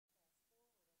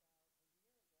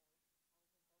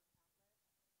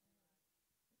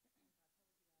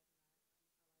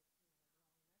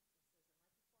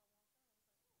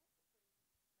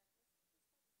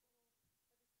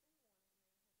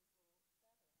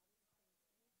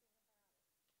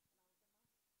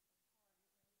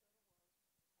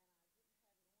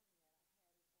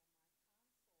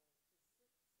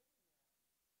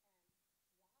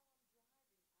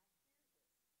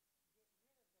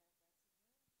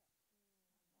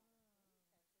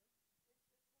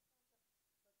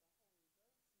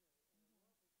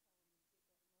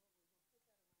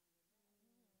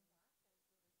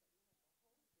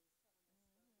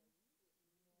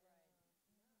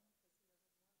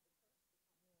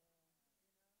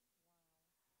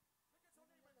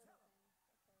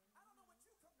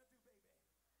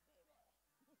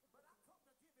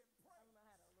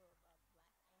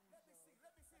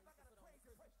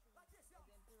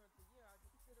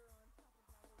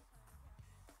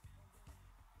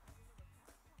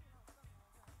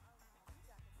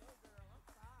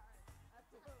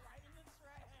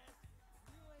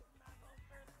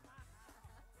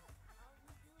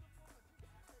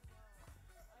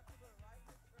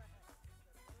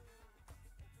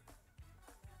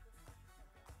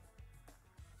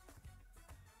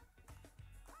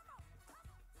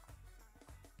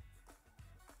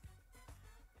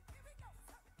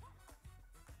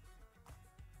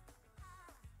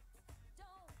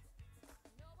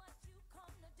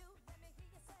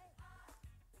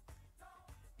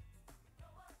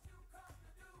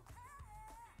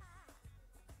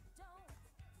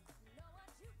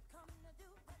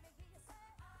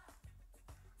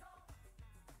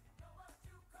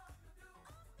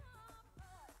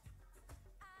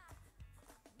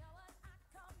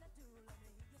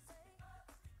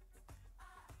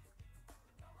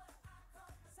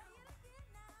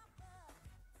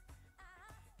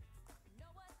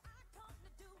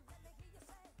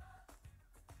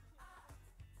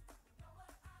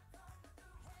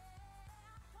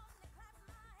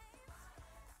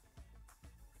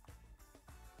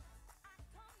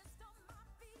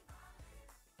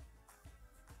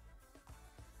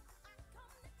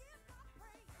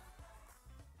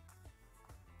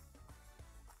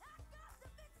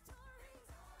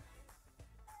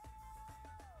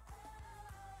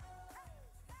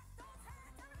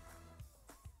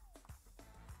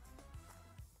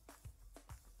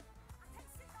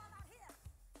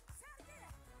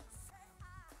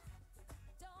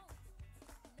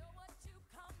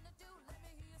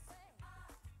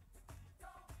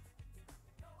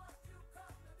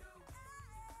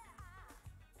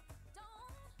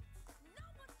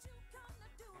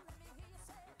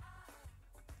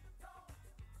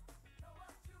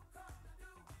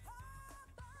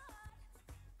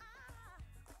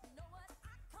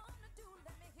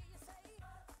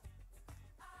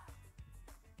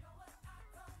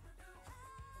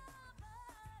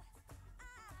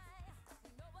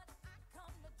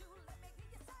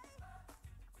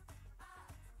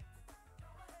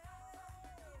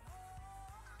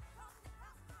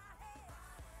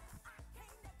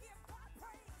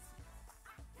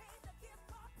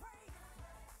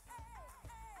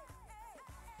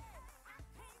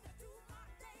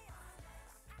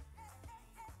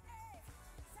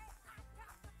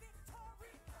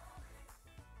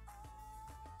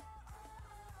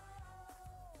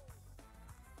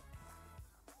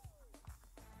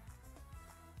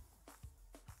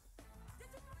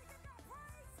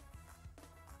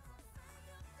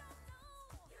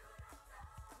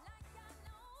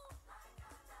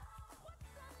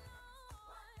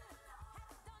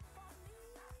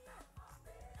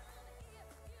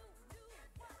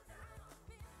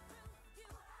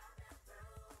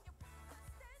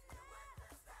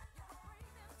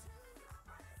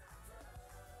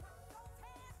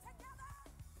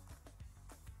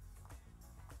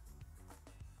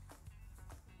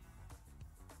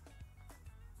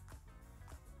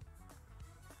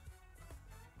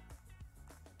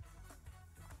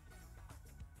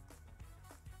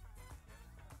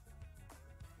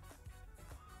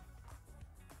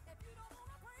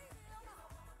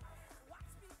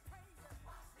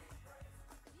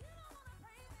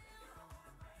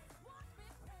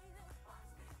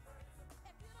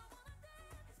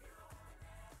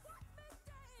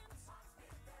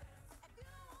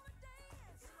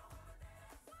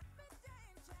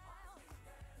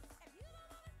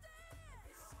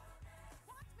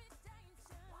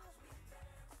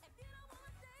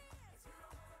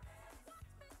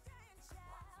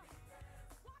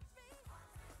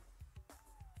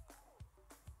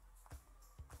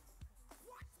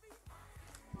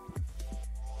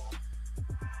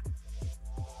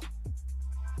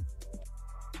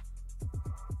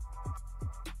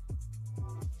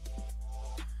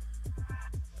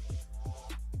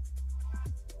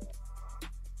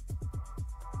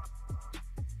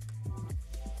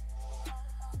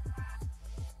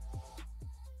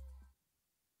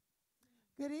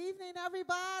Good evening,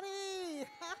 everybody.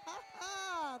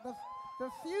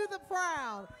 the few, the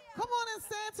proud. Come on and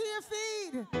stand to your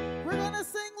feet. We're going to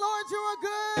sing, Lord, you are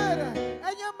good,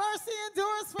 and your mercy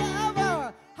endures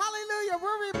forever. Hallelujah.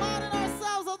 We're reminding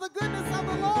ourselves of the goodness of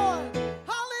the Lord.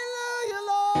 Hallelujah,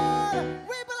 Lord.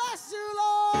 We bless you,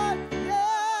 Lord.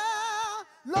 Yeah.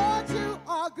 Lord, you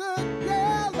are good.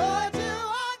 Yeah, Lord, you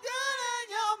are good, and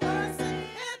your mercy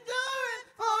endureth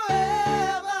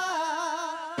forever.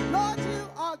 Lord, you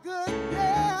are good.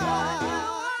 Yeah. Lord, you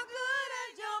are good,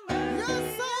 and your mercy. You're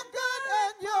so good,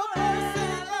 and your mercy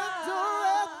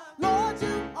endureth. Lord,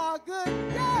 you are good.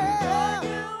 Yeah. Lord,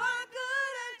 you are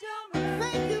good, and your mercy.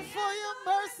 Thank you for your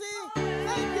mercy.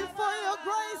 Thank you for your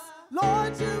grace.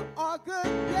 Lord, you are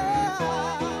good. Yeah.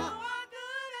 Lord, you are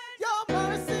good, and your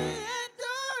mercy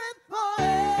endureth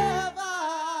forever.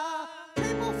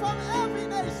 People from every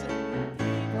nation.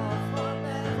 People from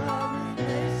every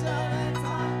nation and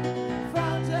tongue,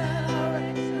 from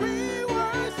generation. We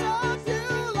worship you,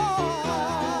 Lord.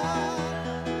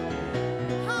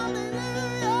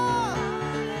 Hallelujah.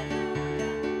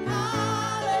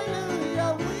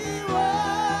 Hallelujah. We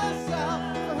worship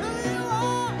who you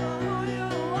are.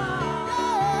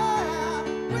 Yeah.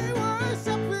 We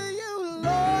worship you,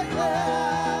 Lord.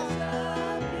 Yeah.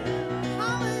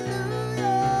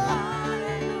 Hallelujah.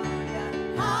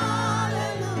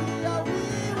 Hallelujah. We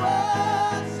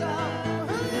worship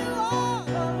who you are.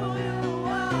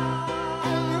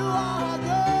 And you are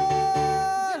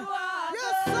good.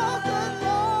 You're so good,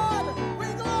 Lord. We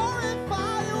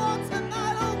glorify you on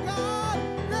tonight, oh God.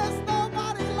 There's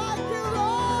nobody like you,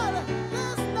 Lord.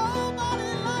 There's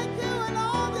nobody like you in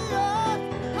all the earth.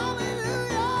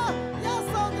 Hallelujah. Yes,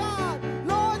 oh God.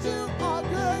 Lord, you are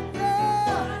good,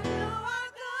 yeah.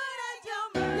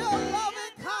 Your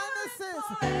loving kindnesses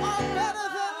are better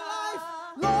than life.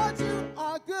 Lord, you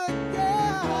are good,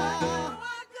 yeah.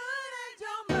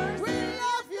 We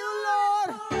love you, Lord,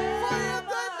 for your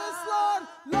goodness, Lord.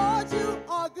 Lord, you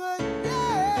are good,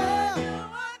 yeah.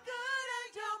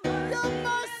 Your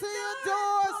mercy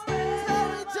endures to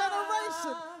every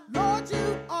generation. Lord,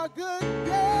 you are good,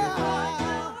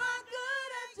 yeah.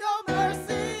 Your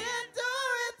mercy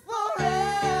endureth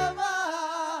forever.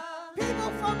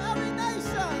 People from every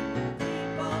nation,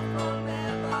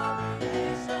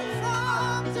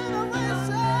 from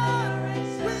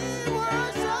generation, we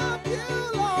worship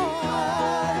you, Lord.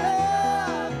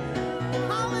 Yeah.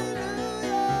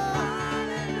 Hallelujah.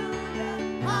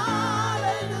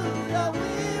 Hallelujah.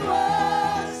 We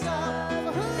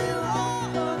worship who you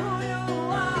are.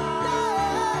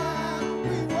 Yeah.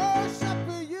 We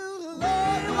worship you, Lord.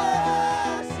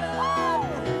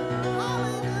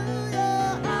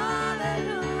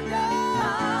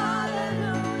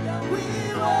 Hallelujah. We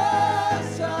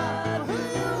worship who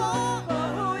you are.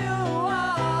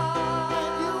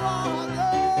 And you are good.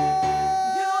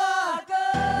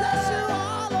 Yes, you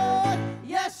are, Lord.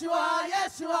 Yes, you are.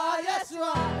 Yes, you are. Yes, you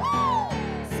are. Woo!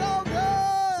 So good.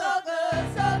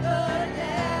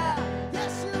 Yeah.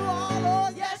 Yes, you are,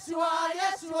 Lord. Yes, you are.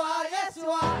 Yes, you are. Yes, you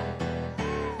are.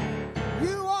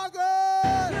 You are good.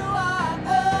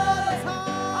 All the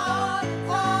time.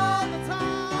 All the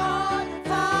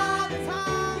time. All the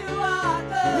time. You are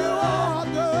good. You are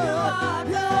good. You are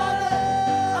good.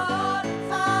 All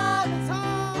the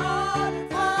time.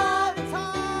 All the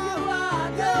time. You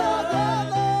are good.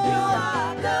 You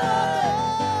are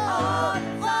good. All the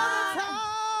time.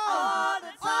 All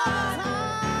the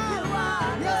time. You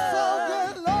are good. You're so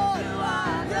good, Lord. You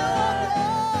are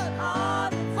good. All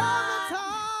the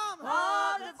time.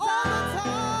 All the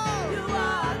time. You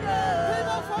are good.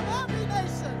 People from every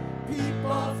nation.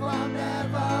 People from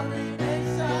every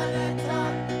nation and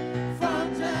tongue, from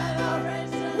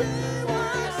generation. We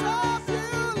worship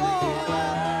you, Lord.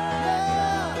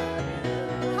 Yeah.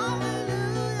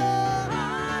 Hallelujah.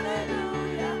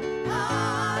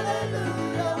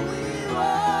 Hallelujah. We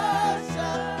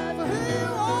worship for who you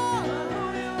are.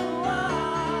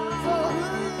 For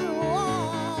who you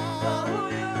are.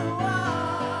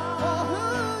 For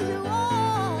who you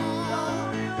are.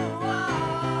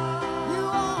 You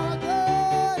are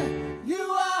good.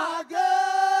 You are good.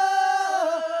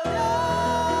 Yeah.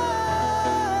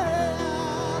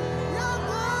 You're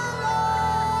good,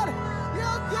 Lord.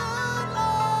 You're good,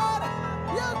 Lord.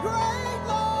 You're great,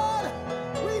 Lord.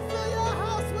 We fill your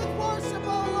house with worship,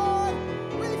 oh Lord.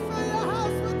 We fill your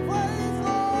house with praise,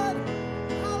 Lord.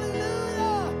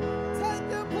 Hallelujah. Take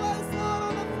your place, Lord,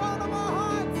 on the throne of our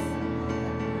hearts.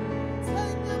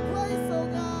 Take your place, oh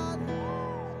God.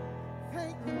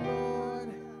 Thank you, Lord.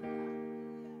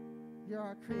 You're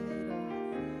our creator.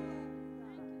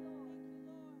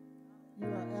 You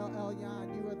are El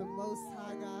Elyon. You are the Most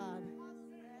High God.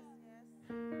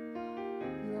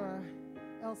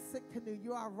 El Sitkanu.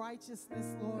 You are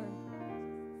righteousness, Lord.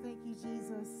 Thank you,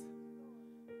 Jesus.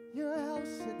 You're El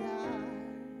Shaddai.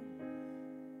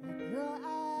 And you're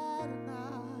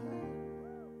Adonai.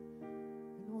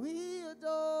 And we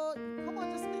adore you. Come on,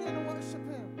 just begin to worship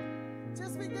him.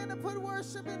 Just begin to put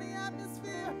worship in the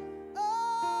atmosphere. Oh,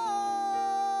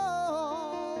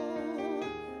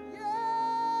 yeah.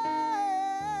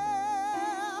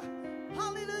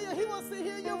 Hallelujah. He wants to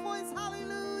hear your voice.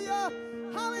 Hallelujah.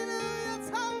 Hallelujah.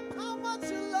 Tell him how much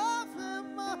you love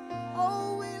him.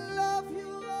 Oh, we love you,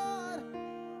 Lord.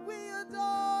 We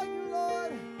adore you,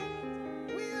 Lord.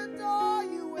 We adore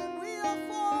you and we are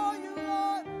for you,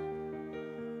 Lord.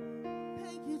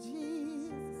 Thank you,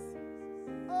 Jesus.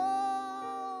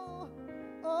 Oh,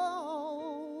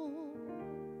 oh.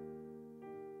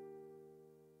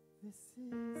 This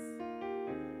is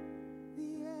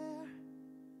the air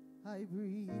I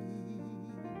breathe.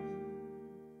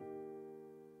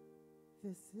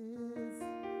 This is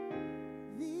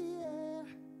the air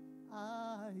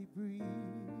I breathe.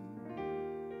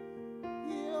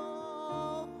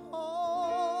 Your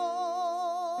holy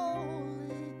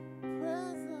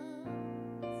presence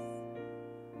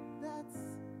that's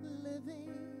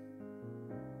living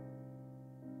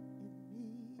in me.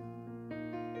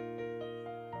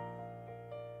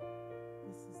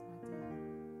 This is my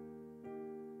daily.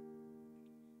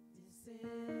 This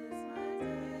is my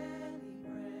daily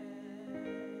bread.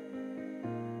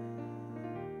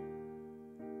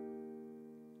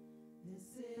 This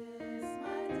is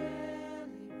my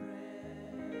daily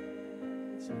bread.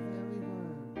 It's your very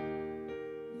word.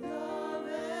 Your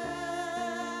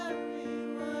very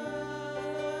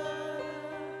word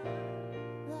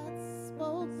that's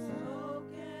spoken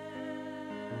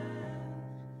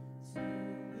to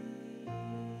me.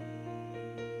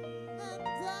 And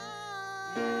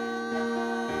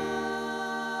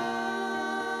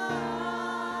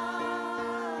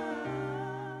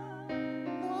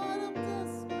Lord, I'm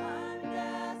desperate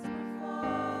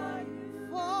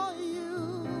for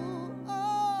you.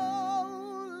 Oh,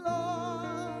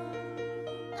 Lord.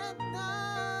 And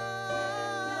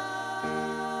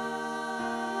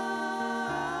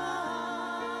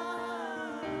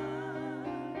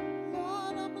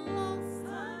Lord, I'm lost.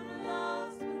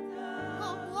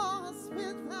 I'm lost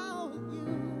without you.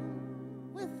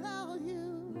 Without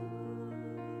you.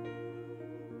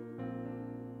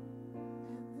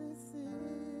 And this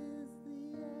is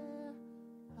the air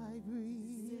I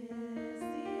breathe.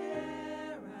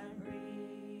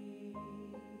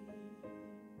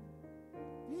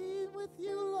 Being with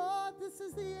you, Lord, this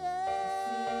is the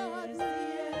air I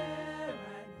breathe.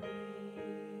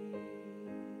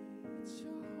 It's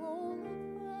your holy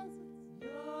presence.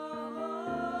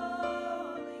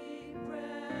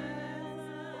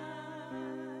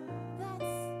 That's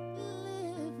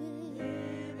living.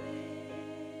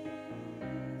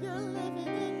 You're living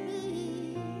in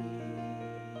me.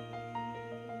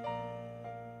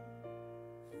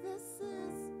 This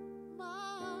is my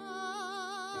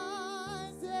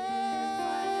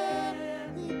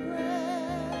daily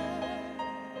bread.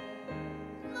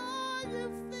 Lord,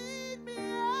 you feed me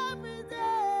every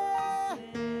day.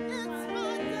 It's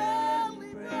my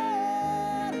daily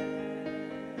bread.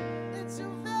 It's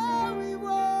your very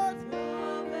word. I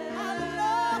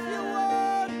love your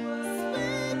word.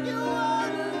 Speak your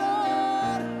word,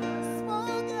 Lord.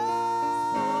 Spoken.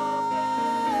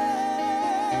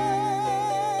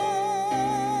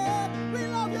 We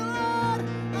love you, Lord.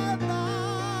 And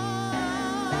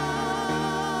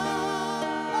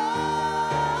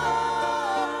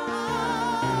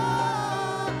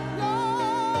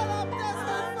Lord, I'm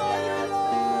desperate for you,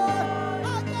 Lord. I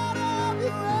gotta have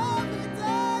you every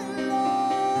day,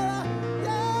 Lord.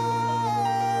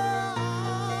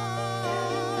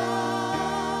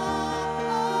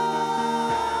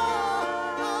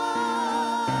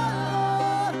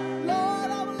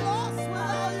 Lord, I'm lost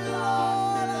without you,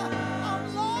 Lord.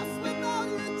 I'm lost without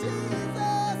you,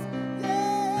 Jesus.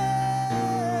 Yeah.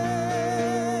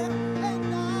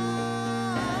 And I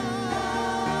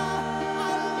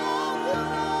love you,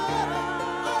 Lord.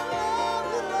 I love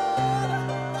you, Lord.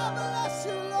 I bless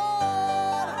you,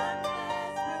 Lord.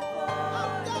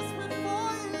 I'm desperate for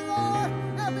you, Lord.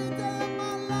 Every day of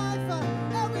my life,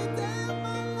 every day of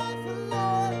my life,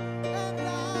 Lord. And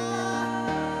Lord,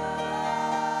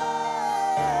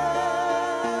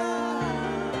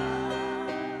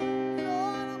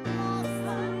 I'm lost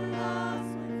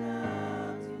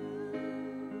without you.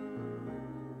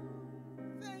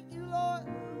 Thank you, Lord.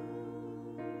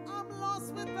 I'm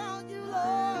lost without you,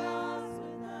 Lord.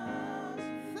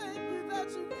 Thank you that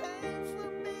you came for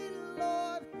me,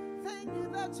 Lord. Thank you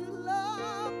that you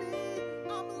love me.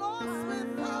 I'm lost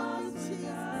without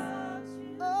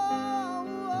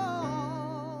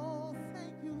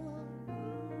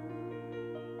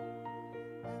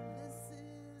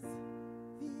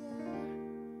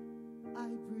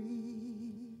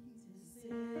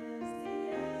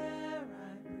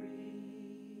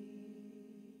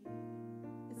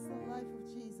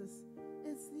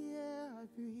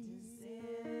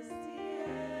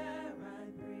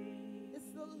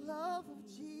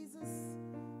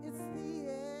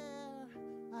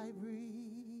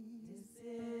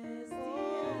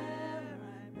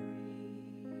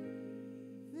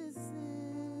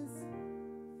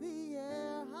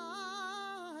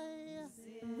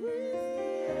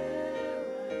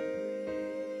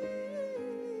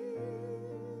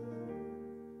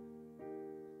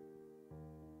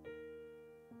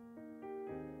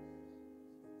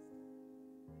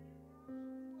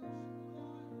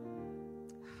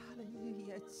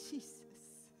Jesus.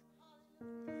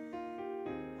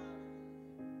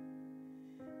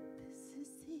 This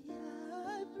is the air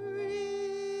I breathe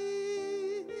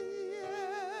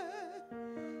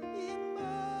in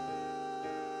myself.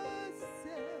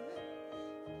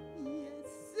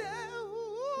 Yes,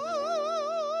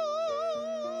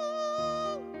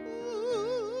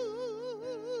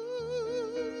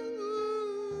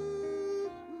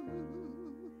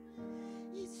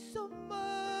 it's so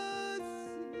mercy.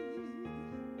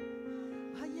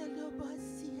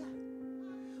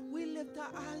 We lift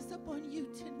our eyes upon you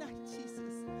tonight,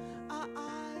 Jesus. Our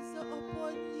eyes are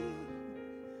upon you.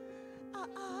 Our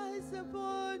eyes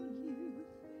upon you.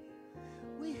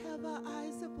 We have our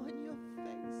eyes upon your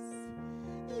face.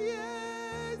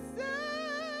 Yes.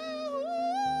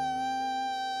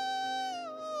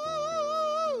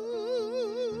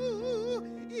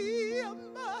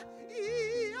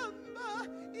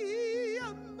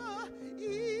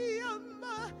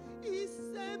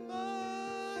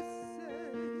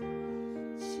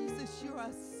 Jesus, you're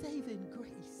our saving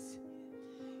grace.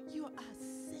 You are our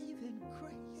saving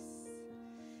grace.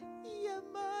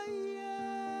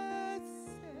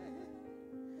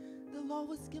 The law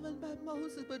was given by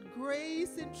Moses, but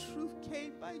grace and truth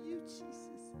came by you,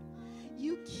 Jesus.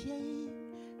 You came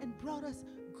and brought us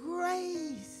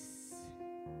grace.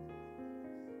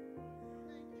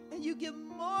 And you give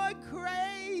more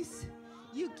grace.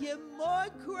 You give more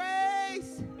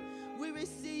grace. We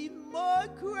receive more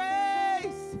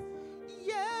grace.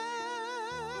 Yes.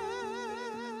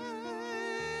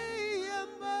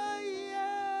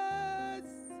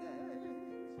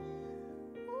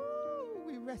 Ooh,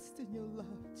 we rest in your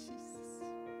love, Jesus.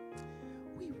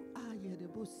 We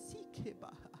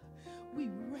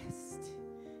rest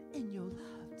in your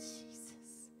love,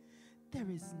 Jesus. There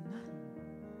is none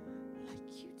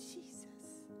like you, Jesus.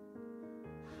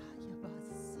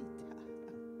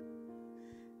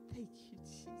 Thank you,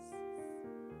 Jesus.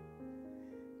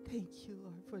 Thank you,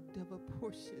 Lord, for a double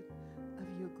portion of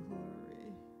your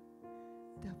glory.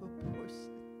 Double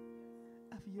portion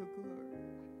of your glory.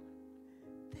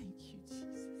 Thank you,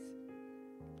 Jesus.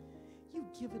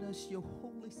 You've given us your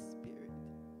Holy Spirit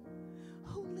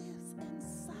who lives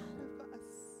inside of us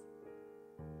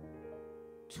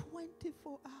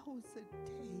 24 hours a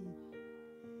day.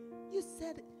 You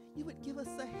said you would give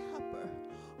us a helper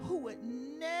who would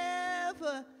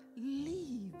never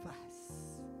leave us.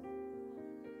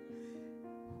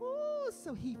 Ooh,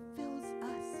 so he fills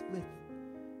us with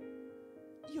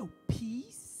your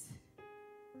peace,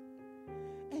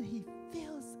 and he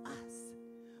fills us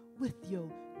with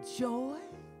your joy.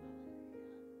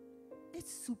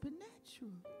 It's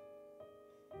supernatural.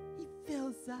 He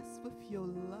fills us with your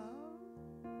love,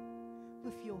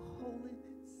 with your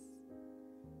holiness,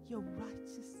 your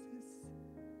righteousness.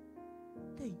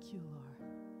 Thank you, Lord.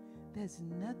 There's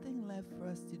nothing left for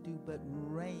us to do but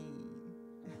reign.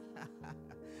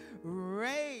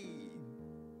 Reign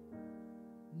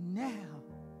now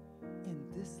in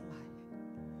this life.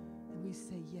 And we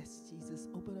say, yes, Jesus,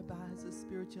 open up our eyes of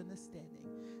spiritual understanding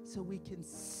so we can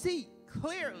see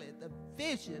clearly the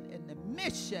vision and the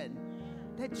mission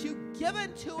that you've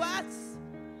given to us,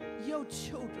 your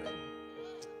children.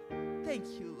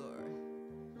 Thank you, Lord.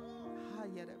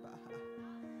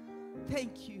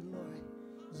 Thank you, Lord.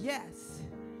 Yes.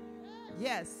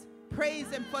 Yes. Praise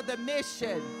him for the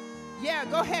mission. Yeah,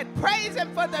 go ahead. Praise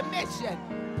him for the mission.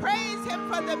 Praise him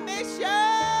for the mission.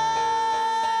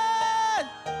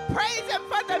 Praise him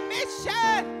for the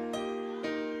mission.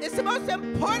 It's the most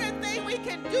important thing we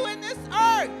can do in this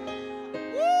earth.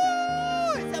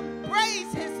 Woo! Is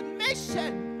embrace his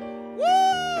mission.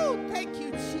 Woo! Thank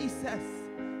you, Jesus.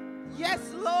 Yes,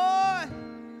 Lord.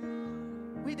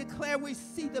 We declare we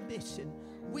see the mission.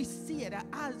 We see it. Our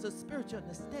eyes of spiritual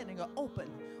understanding are open.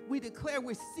 We declare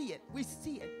we see it. We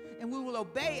see it. And we will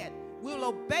obey it. We will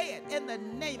obey it in the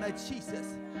name of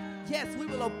Jesus. Yes, we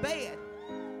will obey it.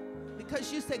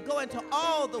 Because you said, go into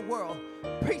all the world,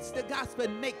 preach the gospel,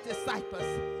 and make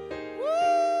disciples.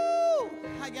 Woo!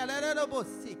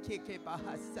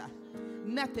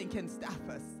 Nothing can stop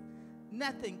us.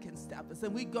 Nothing can stop us.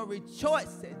 And we go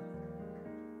rejoicing,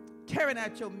 carrying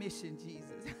out your mission,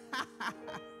 Jesus.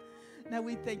 Now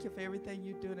we thank you for everything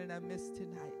you're doing in our midst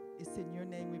tonight. It's in your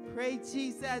name we pray,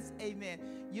 Jesus. Amen.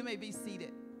 You may be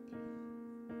seated.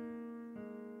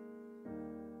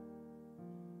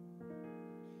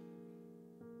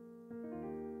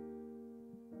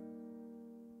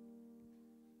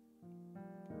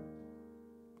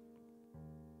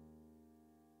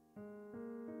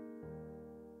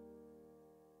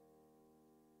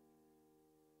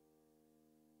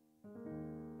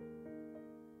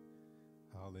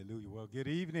 Hallelujah. Well, good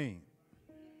evening.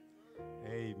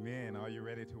 Amen. Are you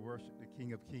ready to worship the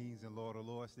King of Kings and Lord of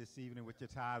Lords this evening with your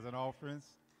tithes and offerings?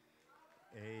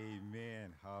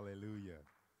 Amen. Hallelujah.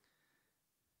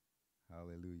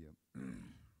 Hallelujah.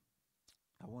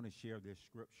 I want to share this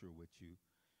scripture with you,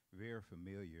 very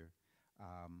familiar.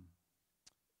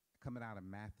 Coming out of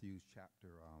Matthew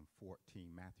chapter 14,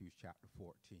 Matthew chapter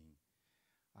 14.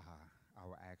 I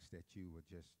will ask that you would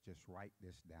just write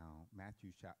this down.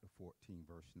 Matthew chapter 14,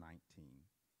 verse 19.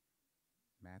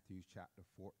 Matthew chapter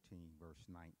 14, verse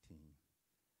 19.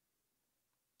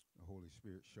 The Holy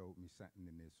Spirit showed me something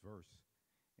in this verse,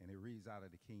 and it reads out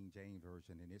of the King James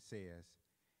Version, and it says,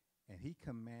 "And he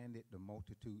commanded the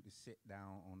multitude to sit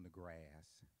down on the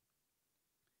grass,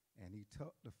 and he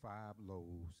took the 5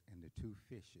 loaves and the 2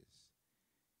 fishes,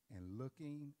 and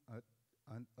looking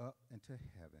up into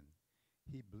heaven,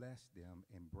 he blessed them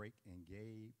and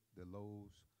gave the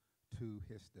loaves to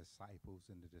his disciples,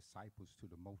 and the disciples to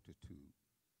the multitude."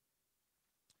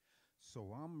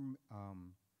 So I'm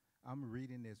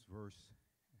reading this verse,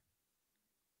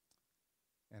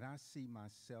 and I see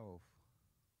myself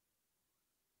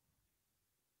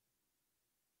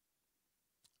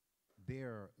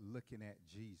there looking at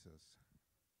Jesus.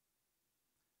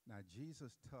 Now,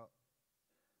 Jesus took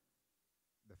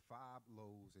the 5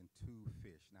 loaves and 2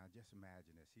 fish. Now, just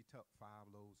imagine this. He took 5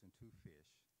 loaves and 2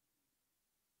 fish.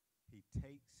 He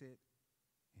takes it,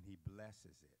 and he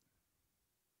blesses it.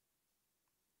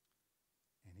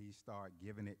 And he started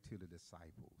giving it to the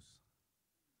disciples.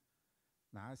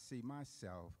 Now, I see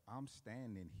myself, I'm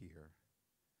standing here.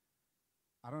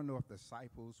 I don't know if the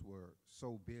disciples were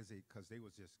so busy because they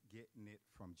was just getting it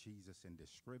from Jesus and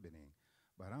distributing,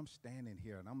 but I'm standing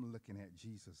here and I'm looking at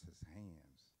Jesus'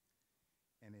 hands.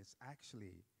 And it's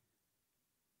actually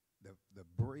the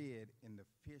bread and the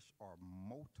fish are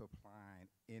multiplying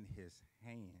in his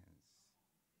hands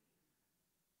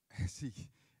as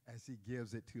he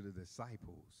gives it to the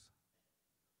disciples.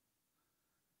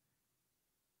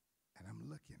 And I'm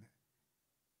looking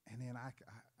at, and then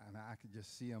I could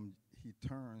just see him. He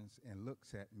turns and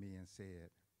looks at me and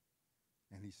said,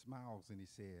 and he smiles and he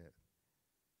said,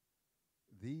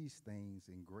 "These things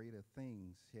and greater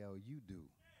things shall you do."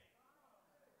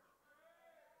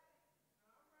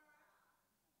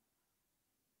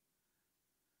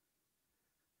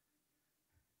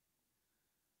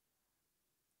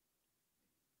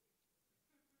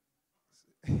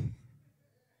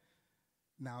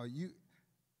 Now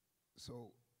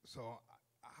so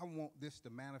I want this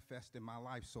to manifest in my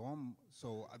life.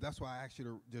 So that's why I asked you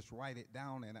to just write it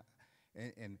down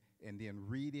and then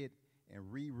read it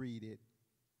and reread it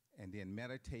and then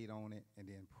meditate on it and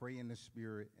then pray in the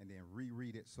Spirit and then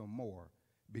reread it some more,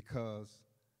 because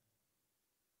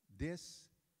the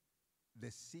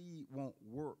seed won't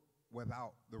work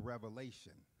without the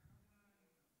revelation.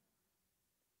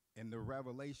 And the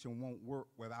revelation won't work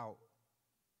without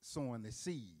sowing the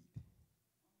seed.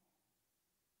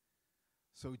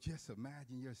 So just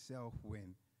imagine yourself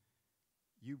when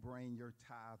you bring your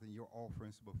tithe and your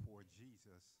offerings before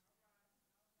Jesus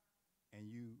and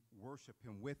you worship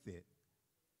him with it.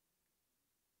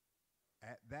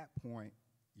 At that point,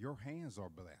 your hands are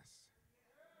blessed.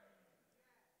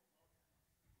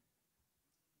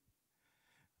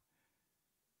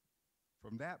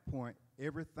 From that point,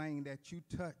 everything that you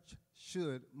touch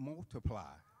should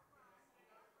multiply.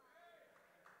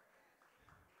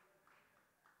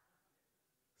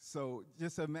 So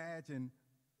just imagine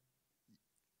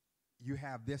you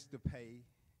have this to pay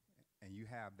and you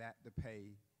have that to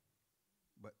pay,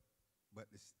 but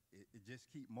it just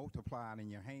keep multiplying in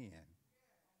your hand.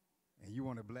 And you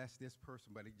want to bless this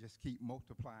person, but it just keep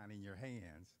multiplying in your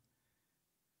hands.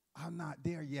 I'm not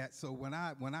there yet. So when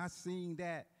I seen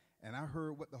that and I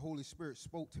heard what the Holy Spirit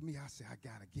spoke to me, I said, I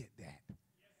got to get that.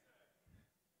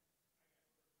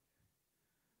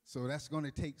 So that's going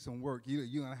to take some work. You're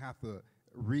going to have to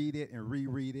read it and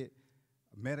reread it,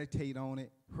 meditate on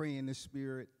it, pray in the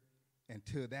Spirit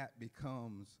until that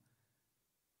becomes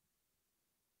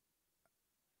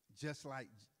just like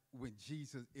when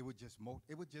Jesus, it would just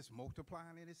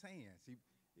multiplying in his hands.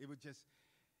 It would just,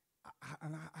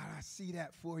 I see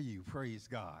that for you. Praise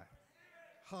God.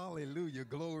 Hallelujah.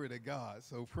 Glory to God.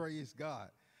 So praise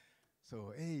God.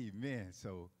 So amen.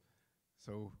 So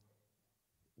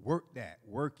work that.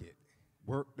 Work it.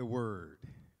 Work the word.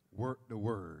 Work the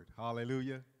word.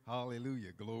 Hallelujah.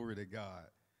 Hallelujah. Glory to God.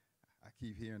 I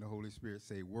keep hearing the Holy Spirit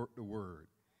say, work the word.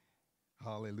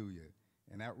 Hallelujah.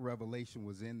 And that revelation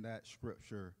was in that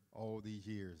scripture all these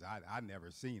years. I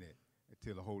never seen it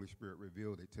until the Holy Spirit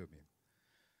revealed it to me.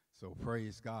 So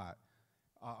praise God.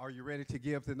 Are you ready to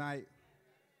give tonight?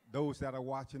 Those that are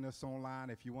watching us online,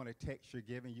 if you want to text your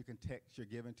giving, you can text your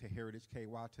giving to Heritage KY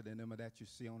to the number that you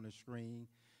see on the screen.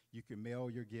 You can mail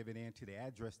your giving in to the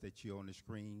address that you on the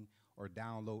screen, or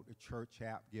download the church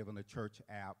app, give on the church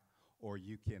app, or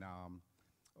you can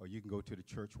go to the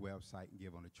church website and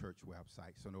give on the church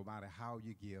website. So no matter how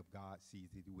you give, God sees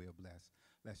it, He will bless.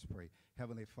 Let's pray.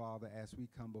 Heavenly Father, as we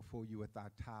come before you with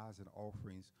our tithes and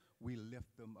offerings, we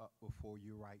lift them up before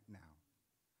you right now.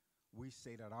 We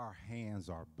say that our hands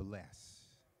are blessed.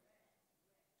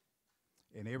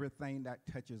 And everything that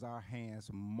touches our hands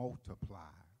multiply.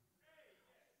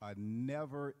 A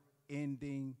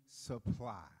never-ending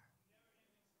supply.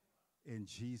 In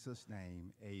Jesus'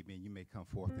 name, amen. You may come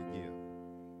forth and give.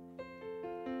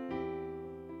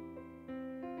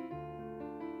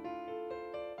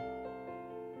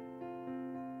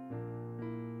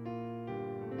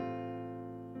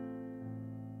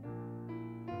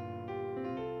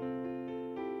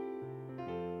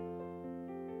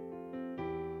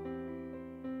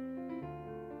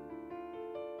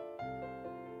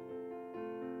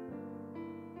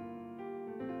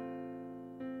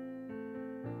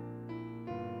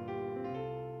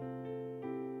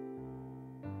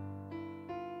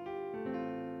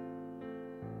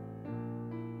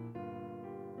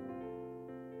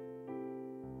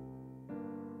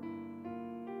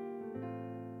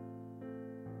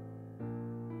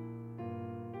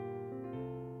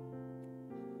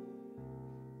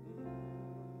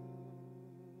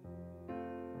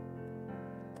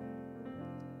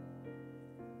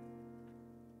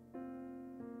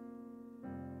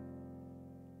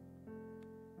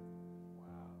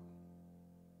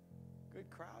 Good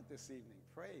crowd this evening.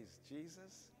 Praise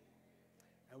Jesus.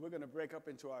 And we're going to break up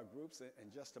into our groups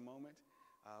in just a moment.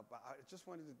 But I just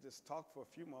wanted to just talk for a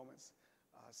few moments,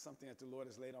 something that the Lord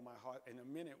has laid on my heart. In a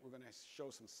minute, we're going to show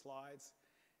some slides,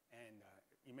 and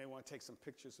you may want to take some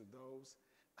pictures of those.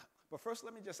 But first,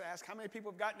 let me just ask, how many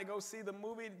people have gotten to go see the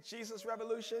movie Jesus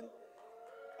Revolution?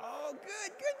 Oh,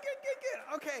 good.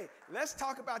 Okay, let's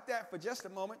talk about that for just a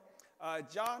moment.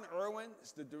 John Irwin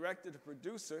is the director, the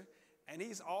producer, and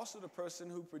he's also the person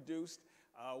who produced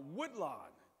Woodlawn,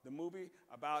 the movie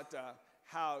about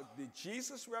how the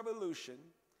Jesus Revolution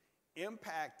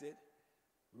impacted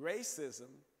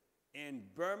racism in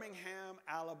Birmingham,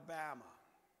 Alabama.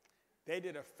 They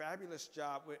did a fabulous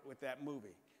job with that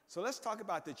movie. So let's talk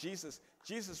about the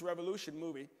Jesus Revolution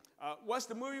movie. Was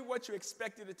the movie what you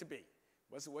expected it to be?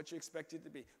 Was it what you expected it to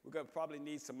be? We're going to probably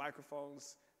need some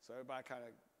microphones, so everybody kind of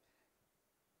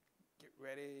get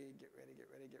ready.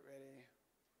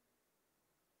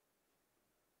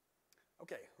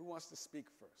 Okay, who wants to speak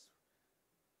first?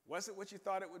 Was it what you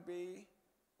thought it would be,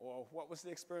 or what was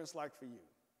the experience like for you?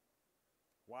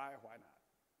 Why or why not?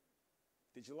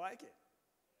 Did you like it?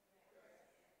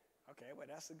 Okay, well,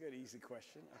 that's a good, easy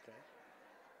question. Okay.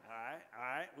 All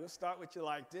right. We'll start with you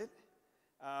liked it.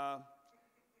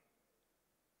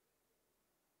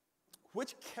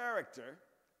 Which character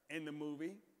in the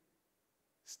movie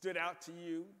stood out to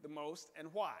you the most,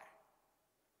 and why?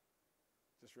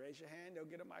 Just raise your hand, they'll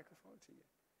get a microphone to you.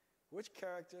 Which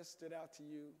character stood out to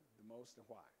you the most, and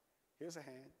why? Here's a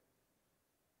hand.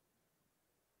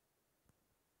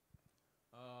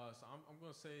 So I'm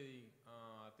going to say,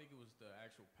 I think it was the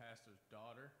actual pastor's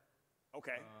daughter.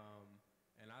 Okay.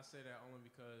 And I say that only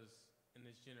because in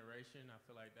this generation, I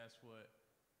feel like that's what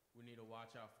we need to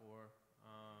watch out for,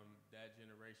 that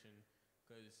generation.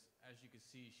 Because as you can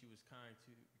see, she was trying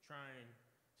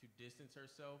to distance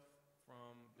herself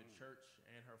from the church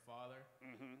and her father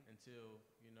until,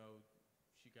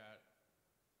 she got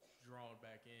drawn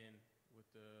back in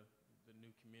with the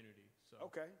new community. So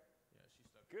Okay. yeah, she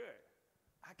stuck. Good.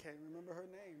 I can't remember her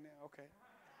name now. Okay.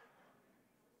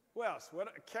 Who else? What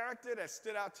a character that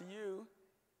stood out to you?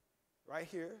 Right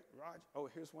here, Roger. Oh,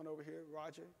 here's one over here,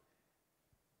 Roger.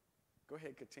 Go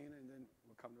ahead, Katina, and then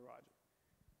we'll come to Roger.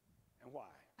 And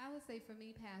why? I would say for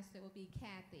me, Pastor, it would be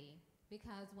Kathy,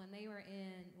 because when they was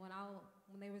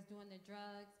doing the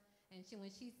drugs, and when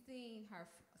she seen her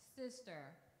sister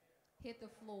hit the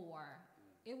floor,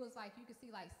 it was like you could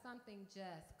see like something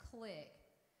just click,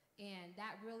 and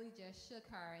that really just shook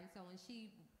her. And so when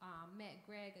she met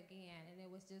Greg again, and it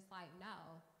was just like,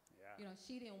 no,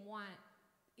 she didn't want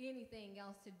anything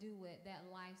else to do with that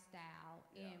lifestyle.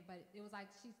 But it was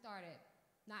like she started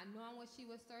not knowing what she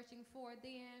was searching for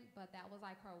then, but that was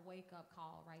like her wake-up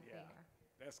call right there.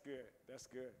 That's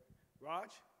good.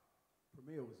 Raj? For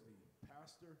me, it was the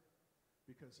pastor,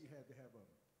 because he had to have a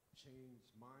changed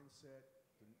mindset,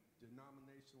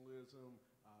 denominationalism,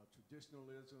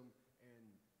 traditionalism, and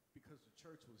because the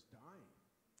church was dying.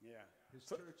 Yeah. His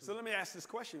So, church so was- let me ask this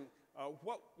question.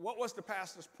 What was the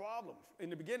pastor's problem? In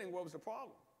the beginning, what was the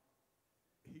problem?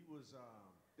 He was,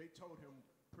 they told him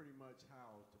pretty much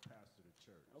how to pastor the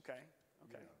church. Okay.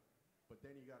 Okay. Yeah. But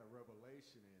then he got a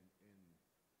revelation and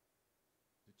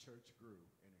the church grew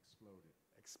and exploded.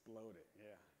 Exploded.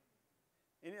 Yeah.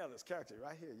 Any others? Character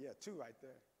right here. Yeah, two right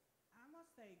there. I'm gonna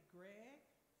say Greg.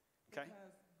 Okay.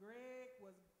 Because Greg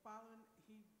was following,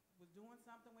 he was doing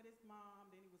something with his mom,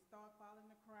 then he would start following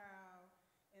the crowd,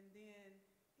 and then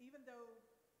even though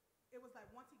it was like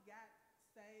once he got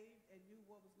saved and knew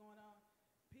what was going on,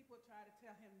 people tried to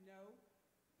tell him no,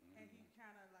 and he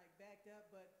kind of like backed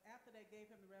up. But after they gave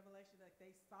him the revelation, like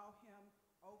they saw him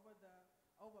over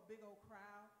a big old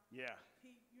crowd, Yeah.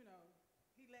 he he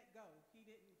let go. He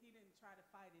didn't try to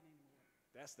fight it anymore.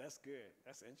 That's good.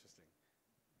 That's interesting.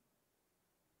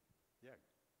 Yeah.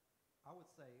 I would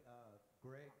say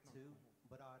Greg too,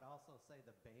 but I'd also say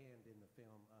the band in the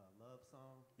film Love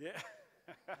Song. Yeah.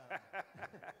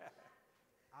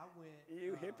 I went.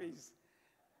 You hippies.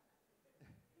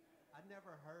 I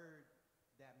never heard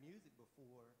that music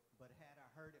before, but had I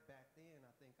heard it back then,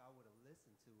 I think I would have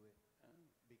listened to it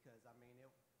because I mean,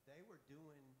 they were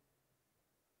doing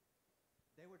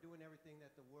everything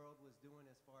that the world was doing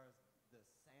as far as the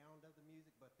sound of the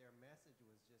music, but their message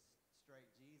was just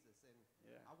straight Jesus. And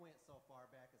Yeah. I went so far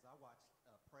back as I watched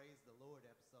a Praise the Lord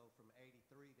episode from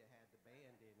 '83 that had the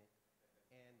band in it,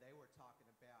 and they were talking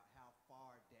about how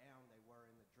far down they were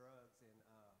in the drugs, and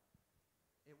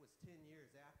it was 10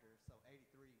 years after, so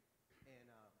 '83, and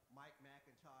Mike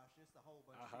McIntosh, just a whole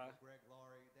bunch of people, Greg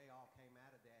Laurie, they all came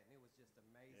out of that, and it was just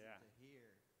amazing Yeah. to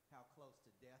hear how close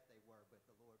to death they were, but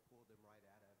the Lord pulled them right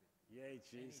out of it. Yay, And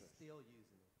Jesus. he's still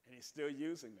using them. And he's still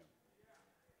using them.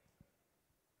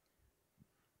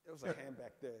 There was a hand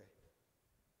back there.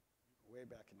 Way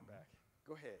back in the back.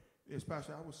 Go ahead. Yes,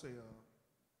 Pastor, I would say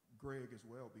Greg as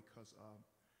well because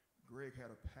Greg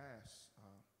had a past.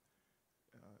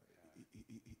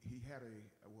 He had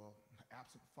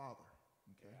absent father,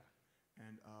 okay? Yeah.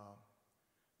 And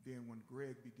then when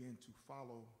Greg began to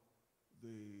follow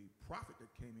the prophet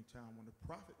that came in town, when the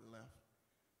prophet left,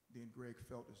 then Greg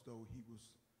felt as though he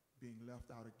was being left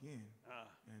out again.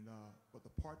 And but the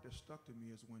part that stuck to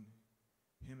me is when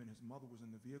him and his mother was in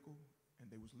the vehicle and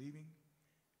they was leaving,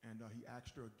 and he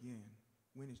asked her again,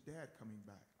 when is Dad coming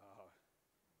back?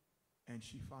 And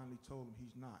she finally told him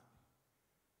he's not.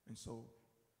 And so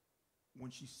when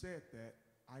she said that,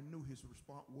 I knew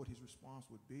what his response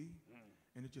would be,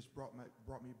 and it just brought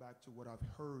me back to what I've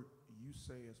heard you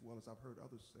say as well as I've heard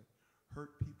others say.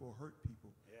 Hurt people hurt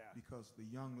people. Yeah. Because the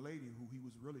young lady who he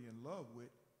was really in love with,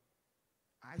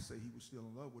 I say he was still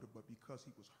in love with her, but because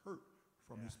he was hurt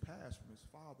from his past, from his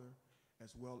father,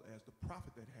 as well as the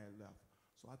prophet that had left.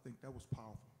 So I think that was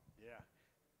powerful. Yeah.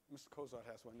 Mr. Cozart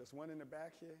has one. There's one in the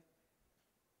back here.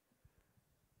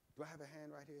 Do I have a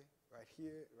hand right here? Right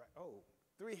here? Right. Oh,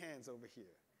 3 hands over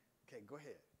here. Okay, go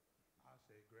ahead. I'll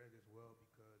say Greg as well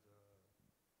because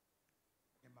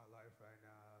in my life right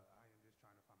now, I am just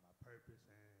trying to find my purpose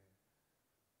and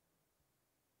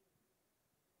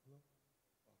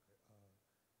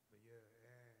but yeah,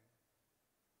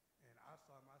 and I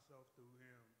saw myself through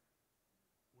him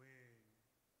when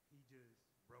he just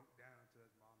broke down to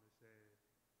his mom and said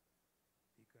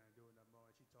he couldn't do it no more,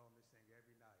 and she told him to sing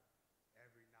every night.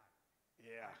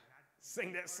 Yeah.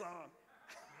 Sing that song.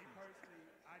 Me personally,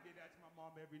 I did that to my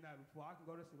mom every night. Before I can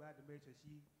go to sleep, I had to make sure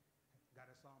she got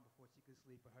a song before she could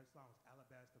sleep, and her song was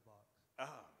Alabaster Box.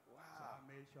 Oh, So wow. I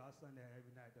made sure I sung that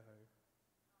every night to her.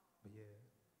 But yeah.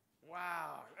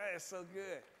 Wow. That is so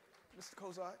good. Mr.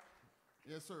 Cozart?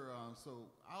 Yes, sir. So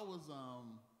I was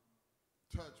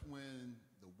touched when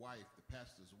the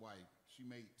pastor's wife, she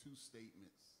made 2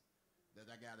 statements that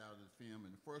I got out of the film.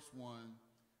 And the first one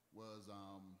was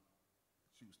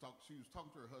she was talking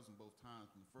to her husband both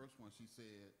times. And the first one, she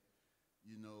said,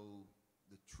 you know,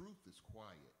 the truth is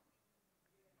quiet.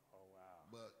 Oh, wow.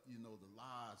 But, you know, the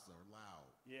lies are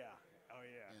loud. Yeah. Oh,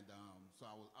 yeah. And so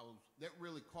I was that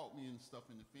really caught me and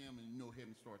stuff in the film, and you know,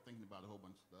 having started thinking about a whole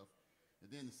bunch of stuff. And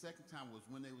then the second time was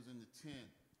when they was in the tent,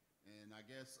 and I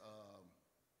guess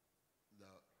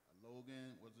the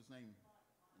Logan, what's his name,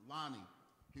 Lonnie,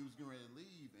 he was getting ready to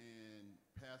leave, and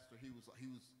Pastor, he was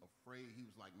afraid. He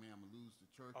was like, "Man, I'm gonna lose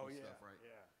the church and stuff, right?"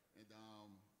 Yeah.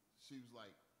 And she was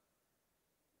like,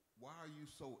 "Why are you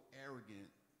so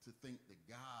arrogant to think that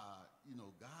God, you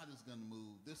know, God is going to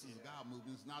move? This is God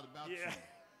moving. It's not about you."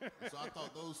 And so I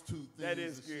thought those 2 things That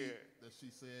is good. that she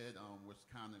said was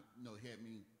kind of, you know, had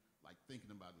me like thinking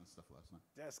about it and stuff last night.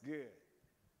 That's good.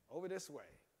 Over this way.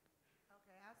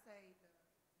 Okay, I say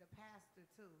the pastor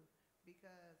too,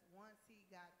 because once he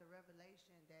got the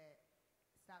revelation that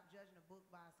stop judging a book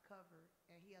by its cover,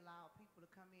 and he allowed people to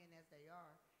come in as they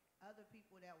are, other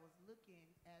people that was looking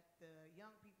at the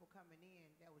young people coming in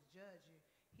that was judging,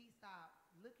 he stopped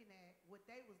looking at what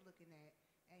they was looking at,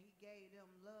 and he gave them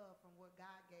love from what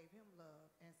God gave him love.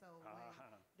 And so when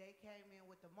they came in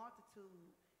with the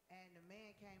multitude, and the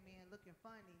man came in looking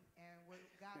funny, and what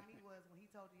got me was when he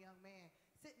told the young man,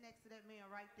 sit next to that man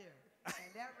right there.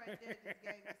 And that right there just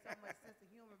gave me so much sense of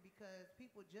humor, because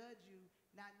people judge you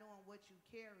not knowing what you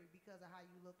carry because of how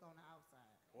you look on the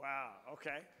outside. Wow.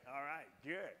 Okay. All right.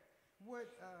 Good. What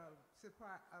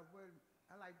what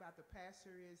I like about the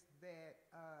pastor is that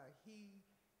he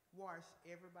washed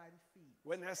everybody's feet.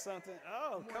 Wasn't that something?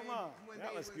 Oh, come on. When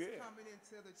That they was good. coming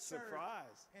into the church.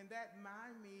 Surprise. And that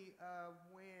reminded me of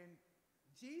when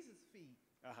Jesus' feet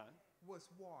was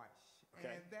washed.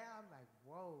 Okay. And there I'm like,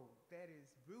 whoa, that is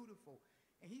beautiful.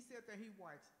 And he said that he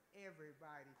watched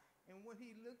everybody. And when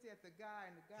he looked at the guy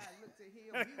and the guy looked at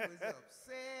him, he was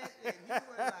upset and he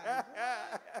was like,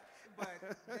 what? But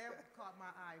that caught my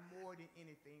eye more than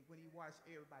anything when he washed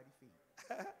everybody's feet.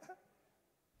 Yeah,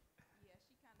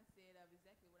 she kind of said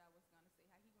exactly what I was going to say,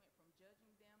 how he went from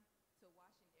judging them to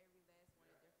washing every last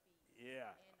one of their feet.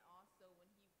 Yeah. And also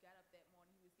when he got up that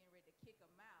morning, he was getting ready to kick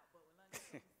them out. But when Lundy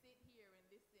told him sit here and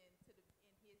listen to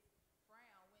and his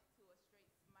frown went to a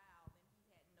straight smile, then he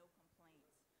had no complaints.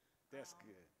 That's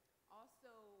good.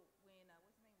 Also, when what's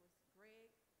his name was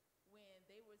Greg, when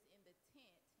they was in the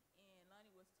tent and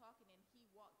Lonnie was talking and he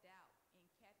walked out and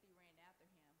Kathy ran after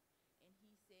him, and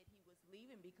he said he was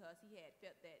leaving because he had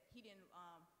felt that he didn't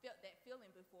felt that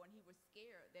feeling before, and he was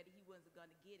scared that he wasn't going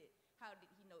to get it. How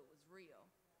did he know it was real?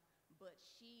 But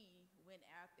she went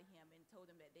after him and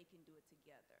told him that they can do it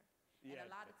together. Yeah. And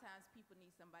a lot of times people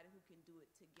need somebody who can do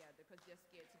it together because they're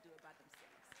scared to do it by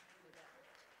themselves.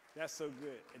 That's so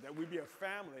good. And that we be a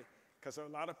family, because there are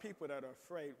a lot of people that are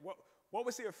afraid. What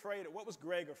was he afraid of? What was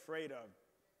Greg afraid of?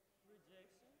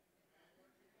 Rejection.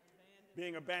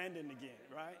 Being abandoned again,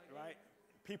 right? Right?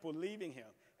 People leaving him.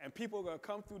 And people are going to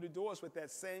come through the doors with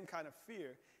that same kind of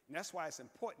fear. And that's why it's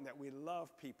important that we love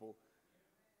people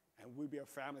and we be a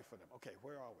family for them. Okay,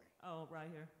 where are we? Oh, right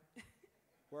here.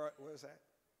 Where is that?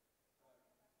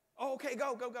 Oh, okay,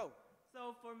 go.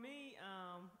 So for me,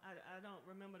 I don't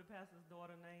remember the pastor's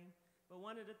daughter's name, but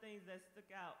one of the things that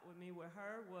stuck out with me with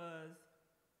her was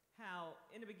how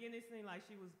in the beginning it seemed like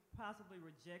she was possibly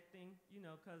rejecting,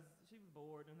 because she was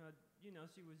bored and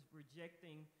she was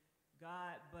rejecting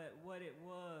God, but what it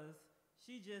was,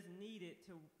 she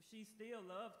still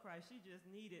loved Christ. She just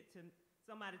needed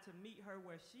somebody to meet her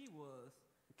where she was,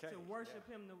 to worship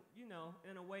him,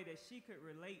 in a way that she could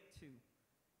relate to.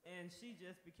 And she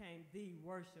just became the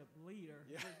worship leader,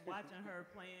 just watching her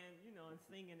playing, and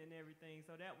singing and everything.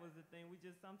 So that was the thing. We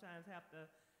just sometimes have to,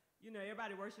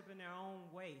 everybody worship in their own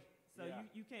way. So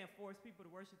you can't force people to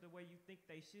worship the way you think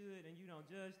they should, and you don't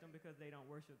judge them because they don't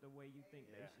worship the way you think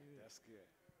they should. That's good.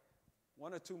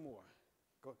 One or two more.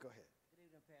 Go ahead. Good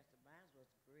evening, Pastor. Mine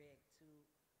was Greg, too.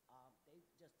 They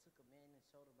just took him in and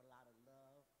showed him a lot of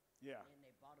love. Yeah. And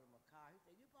they bought him a car. He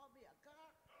said, you bought me a car?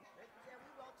 They said, we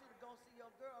want you to go see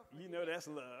your girlfriend. You know that's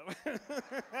love. And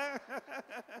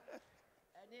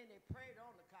then they prayed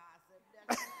on the car. I said,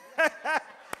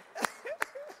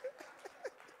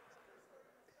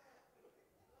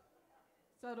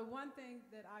 So the one thing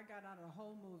that I got out of the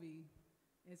whole movie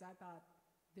is I thought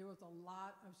there was a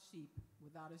lot of sheep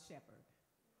without a shepherd.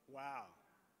 Wow.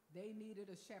 They needed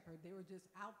a shepherd. They were just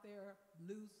out there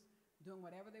loose, doing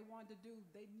whatever they wanted to do.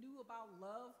 They knew about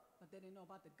love, but they didn't know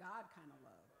about the God kind of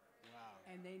love. Wow.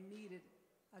 And they needed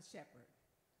a shepherd.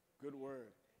 Good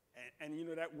word. And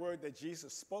that word that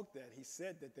Jesus spoke that, he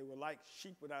said that they were like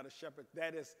sheep without a shepherd.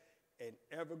 That is an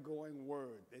ever-going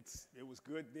word. It was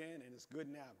good then and it's good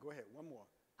now. Go ahead, one more.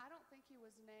 I don't think he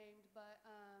was named, but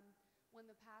when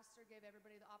the pastor gave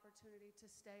everybody the opportunity to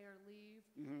stay or leave,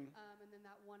 and then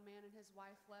that one man and his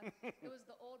wife left, it was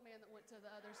the old man that went to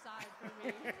the other side for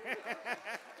me. Because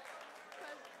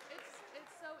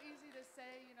it's so easy to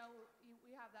say,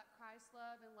 we have that Christ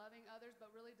love and loving others,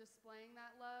 but really displaying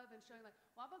that love and showing like,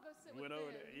 well, I'm going to go sit with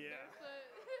them. Yeah.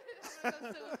 I'm going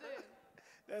to go sit with them.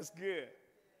 That's good.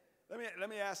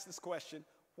 Let me ask this question.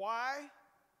 Why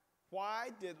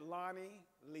did Lonnie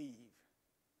leave?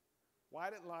 Why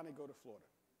did Lonnie go to Florida?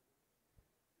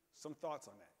 Some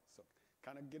thoughts on that. So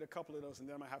kind of get a couple of those, and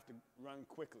then I'm going to have to run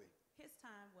quickly. His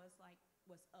time was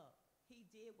up. He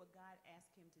did what God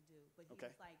asked him to do, but he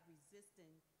was like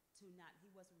resisting to not, he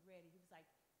wasn't ready. He was like,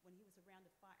 when he was around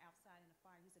the fire, outside in the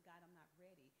fire, he said, God, I'm not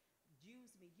ready.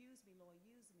 Use me, Lord,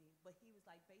 use me. But he was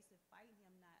like basically fighting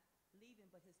him not leaving,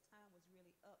 but his time was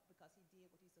really up because he did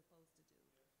what he's supposed to do.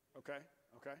 Okay,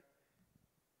 okay.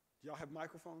 Y'all have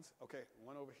microphones? Okay,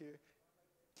 one over here.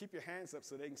 Keep your hands up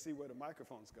so they can see where the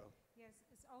microphones go. Yes,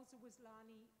 it's also with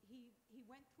Lonnie. He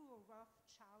went through a rough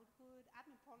childhood. I've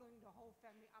been following the whole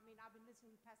family. I mean, I've been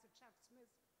listening to Pastor Chuck Smith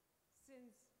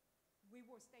since we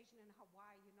were stationed in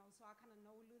Hawaii, you know, so I kind of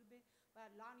know a little bit.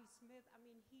 But Lonnie Smith, I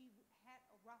mean, he had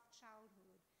a rough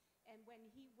childhood. And when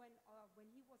he was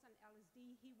on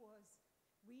LSD, he was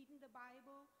reading the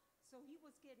Bible. So he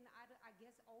was getting, I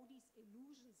guess, all these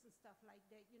illusions and stuff like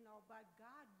that, you know. But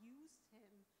God used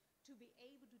him to be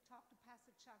able to talk to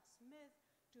Pastor Chuck Smith,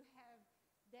 to have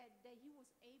that he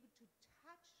was able to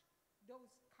touch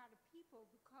those kind of people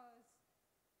because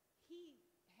he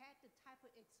had the type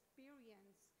of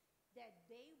experience that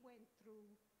they went through,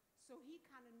 so he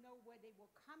kind of know where they were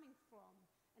coming from.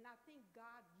 And I think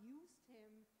God used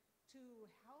him to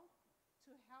help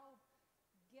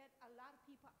get a lot of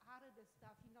people out of this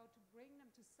stuff, you know, to bring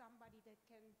them to somebody that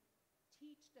can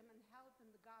teach them and help them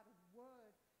the God of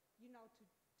Word, you know, to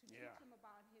teach them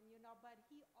about him, you know. But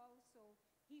he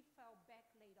fell back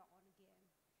later on again.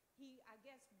 I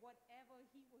guess whatever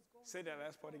he was going Say through. that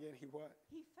last part again. He what?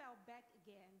 He fell back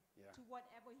again to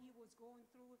whatever he was going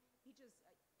through. He just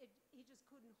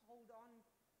couldn't hold on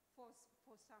for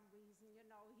some reason, you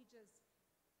know.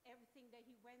 Everything that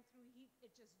he went through, it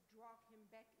just dropped him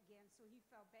back again. So he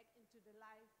fell back into the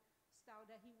lifestyle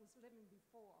that he was living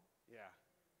before. Yeah.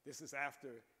 This is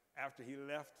after he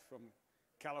left from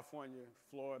California,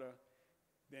 Florida.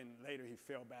 Then later he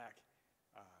fell back.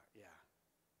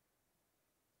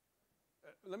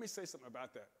 Let me say something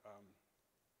about that.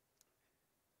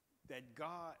 That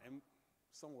God, and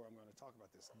somewhere I'm going to talk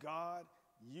about this, God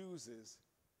uses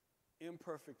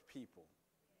imperfect people.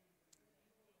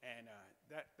 And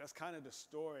that's kind of the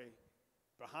story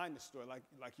behind the story.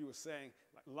 Like you were saying,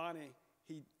 like Lonnie,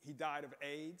 he died of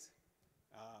AIDS.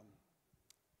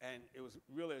 And it was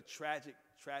really a tragic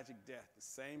death. The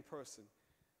same person,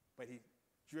 but he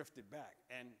drifted back.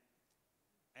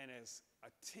 And as a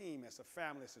team, as a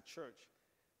family, as a church,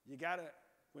 you gotta,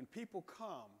 when people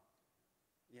come,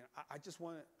 you know, I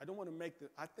don't want to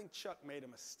I think Chuck made a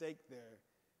mistake there,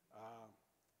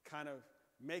 kind of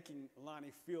making Lonnie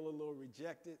feel a little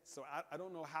rejected. So I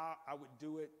don't know how I would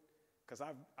do it, because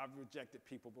I've rejected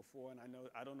people before, and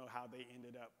I don't know how they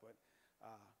ended up,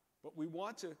 but we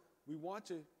want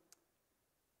to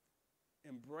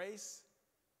embrace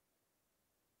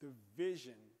the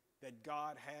vision that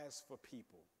God has for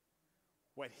people,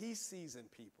 what he sees in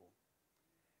people.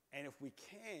 And if we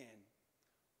can,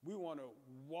 we want to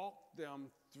walk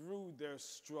them through their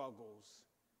struggles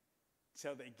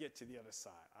till they get to the other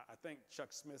side. I think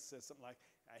Chuck Smith said something like,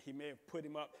 he may have put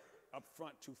him up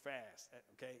front too fast.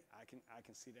 Okay, I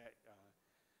can see that.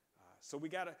 So we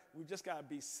just gotta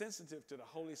be sensitive to the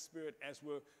Holy Spirit as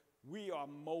we are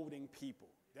molding people.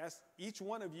 That's each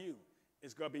one of you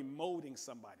is gonna be molding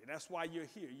somebody. That's why you're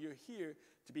here. You're here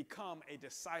to become a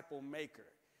disciple maker.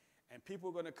 And people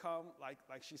are gonna come, like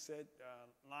she said,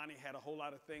 Lonnie had a whole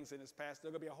lot of things in his past. There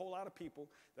are gonna be a whole lot of people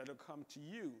that will come to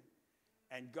you,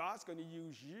 and God's gonna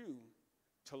use you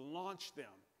to launch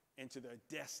them into their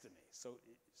destiny. So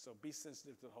be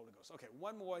sensitive to the Holy Ghost. Okay,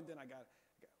 one more, and then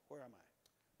where am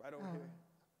I? Right over here?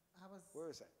 Where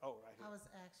is that? Oh, right here. I was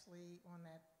actually on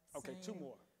that Okay, two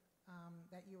more.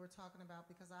 That you were talking about,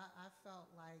 because I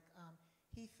felt like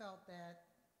he felt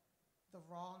that the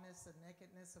rawness and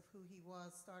nakedness of who he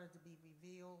was started to be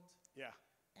revealed. Yeah.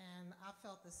 And I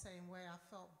felt the same way. I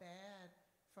felt bad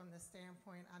from the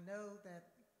standpoint, I know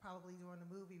that probably during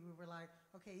the movie we were like,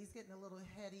 okay, he's getting a little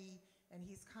heady and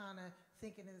he's kind of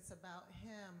thinking it's about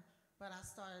him, but I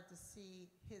started to see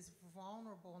his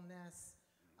vulnerableness,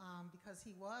 because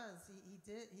he wanted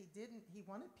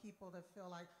people to feel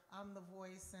like I'm the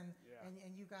voice and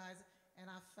you guys,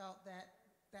 and I felt that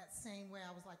same way.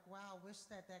 I was like, wow, I wish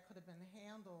that could have been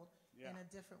handled in a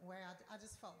different way. I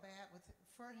just felt bad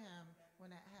for him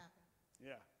when that happened.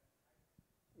 Yeah.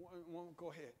 Go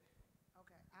ahead.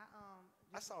 Okay.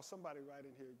 I saw somebody right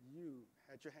in here. You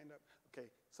had your hand up. Okay.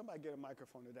 Somebody get a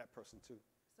microphone to that person too.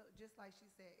 So just like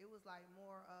she said, it was like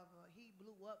more of he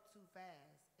blew up too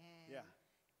fast, and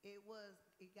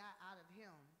it got out of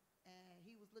him, and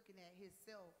he was looking at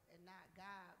himself and not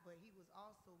God, but he was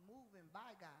also moving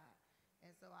by God.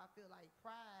 And so I feel like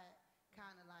pride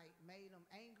kind of like made him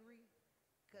angry,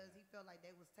 because he felt like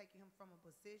they was taking him from a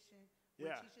position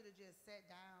which he should have just sat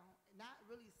down, not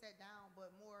really sat down,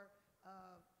 but more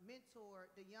mentored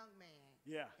the young man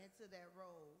into that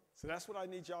role. So that's what I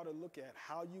need y'all to look at,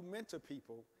 how you mentor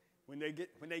people when they get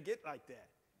like that.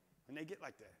 When they get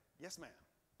like that. Yes, ma'am.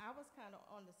 I was kind of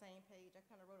on the same page. I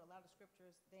kind of wrote a lot of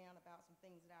scriptures down about some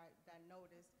things that I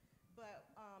noticed. But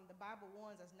the Bible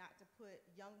warns us not to put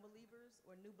young believers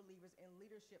or new believers in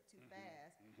leadership too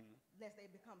fast, lest they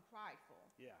become prideful.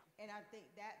 Yeah. And I think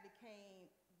that became,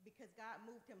 because God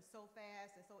moved him so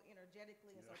fast and so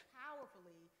energetically and so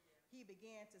powerfully, he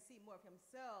began to see more of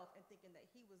himself and thinking that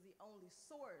he was the only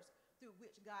source through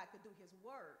which God could do his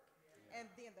work. And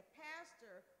then the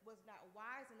pastor was not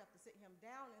wise enough to sit him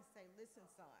down and say, listen,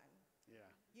 son,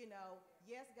 you know,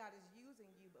 yes, God is using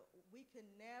you, but we can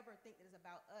never think that it's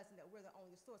about us and that we're the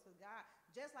only source. Because God,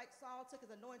 just like Saul took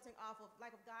his anointing off of,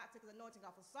 like if God took his anointing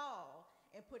off of Saul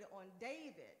and put it on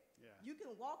David, you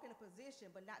can walk in a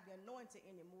position but not be anointed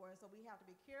anymore. And so we have to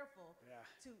be careful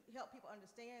to help people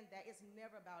understand that it's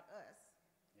never about us.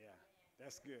 Yeah,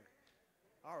 that's good.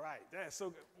 All right, that's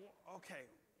so good. Okay.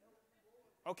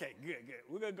 Okay, good.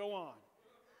 We're going to go on.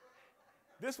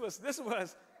 This was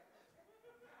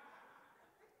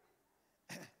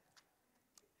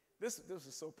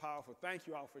so powerful. Thank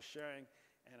you all for sharing.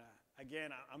 And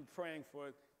again, I'm praying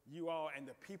for you all and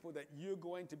the people that you're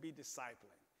going to be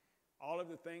discipling. All of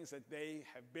the things that they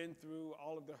have been through,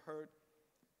 all of the hurt,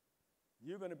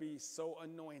 you're going to be so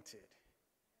anointed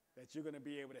that you're going to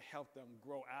be able to help them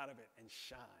grow out of it and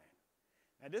shine.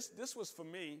 Now, this was for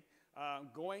me,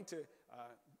 going to,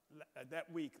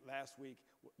 last week,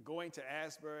 going to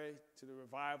Asbury to the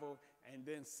revival and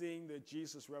then seeing the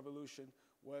Jesus Revolution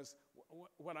was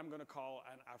what I'm going to call,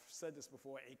 and I've said this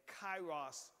before, a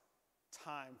kairos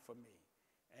time for me.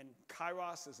 And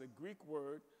kairos is a Greek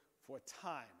word for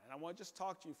time. And I want to just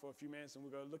talk to you for a few minutes, and we're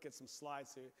going to look at some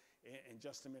slides here in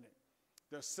just a minute.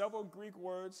 There are several Greek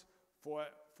words for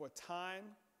time,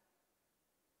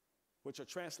 which are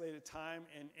translated time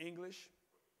in English.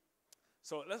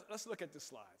 So let's look at the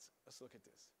slides. Let's look at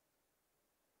this.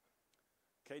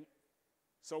 Okay.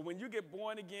 So when you get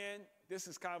born again, this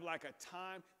is kind of like a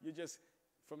time. You just,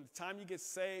 from the time you get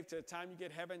saved to the time you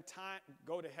get heaven,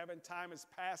 go to heaven, time is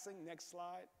passing. Next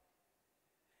slide.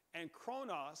 And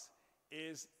chronos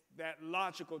is that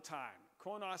logical time.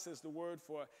 Chronos is the word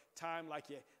for time like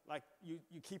you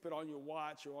keep it on your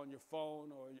watch or on your phone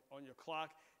or on your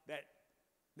clock.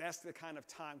 That's the kind of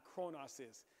time chronos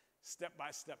is,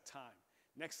 step-by-step time.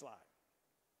 Next slide.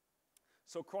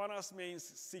 So chronos means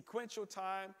sequential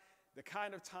time, the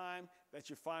kind of time that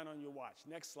you find on your watch.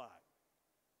 Next slide.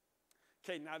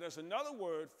 Okay, now there's another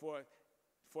word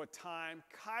for time,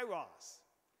 kairos.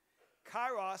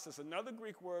 Kairos is another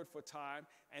Greek word for time.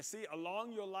 And see,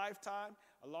 along your lifetime,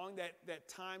 along that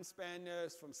time span there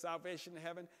from salvation to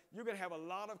heaven, you're going to have a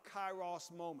lot of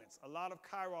kairos moments, a lot of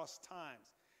kairos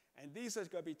times. And these are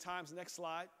going to be times, next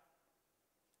slide.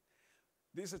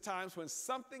 These are times when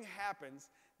something happens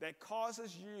that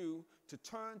causes you to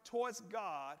turn towards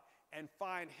God and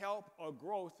find help or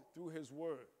growth through his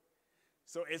word.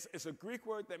 So it's a Greek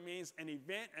word that means an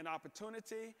event, an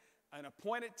opportunity, an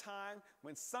appointed time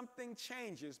when something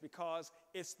changes because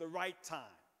it's the right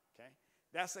time, okay?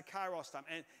 That's a kairos time.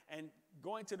 And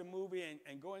going to the movie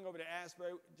and going over to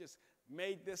Asbury just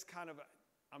made this kind of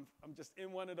I'm just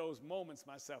in one of those moments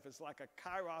myself. It's like a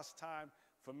kairos time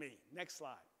for me. Next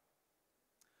slide.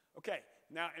 Okay,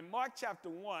 now in Mark chapter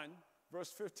 1, verse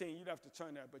 15, you'd have to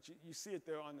turn there, but you see it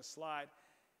there on the slide.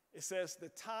 It says,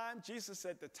 Jesus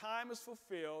said, the time is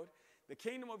fulfilled, the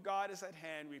kingdom of God is at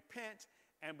hand, repent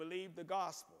and believe the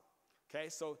gospel. Okay,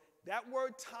 so that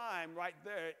word time right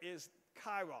there is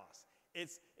kairos.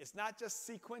 It's not just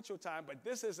sequential time, but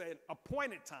this is an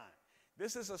appointed time.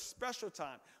 This is a special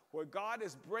time where God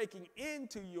is breaking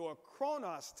into your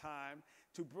chronos time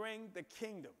to bring the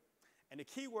kingdom. And the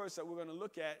key words that we're going to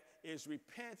look at is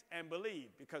repent and believe,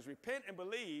 because repent and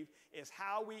believe is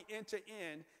how we enter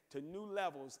in to new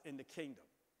levels in the kingdom.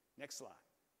 Next slide.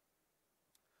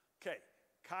 Okay,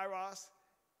 kairos,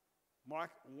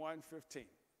 Mark 1:15.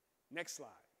 Next slide.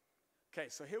 Okay,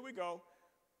 so here we go.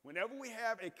 Whenever we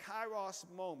have a kairos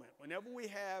moment, whenever we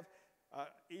have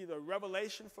either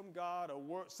revelation from God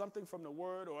or something from the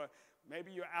word, or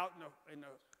maybe you're out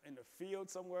in the field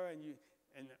somewhere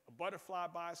and a butterfly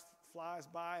flies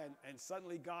by and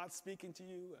suddenly God's speaking to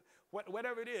you,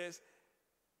 whatever it is,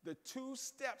 the two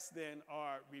steps then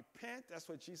are repent. That's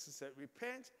what Jesus said.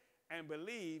 Repent and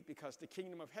believe, because the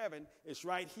kingdom of heaven is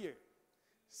right here.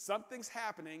 Something's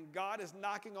happening. God is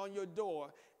knocking on your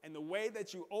door. And the way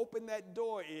that you open that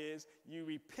door is you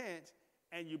repent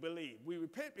and you believe. We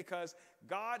repent because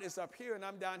God is up here and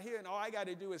I'm down here, and all I got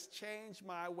to do is change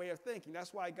my way of thinking.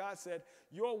 That's why God said,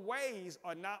 your ways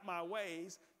are not my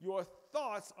ways. Your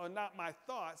thoughts are not my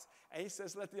thoughts. And he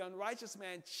says, let the unrighteous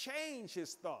man change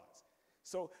his thoughts.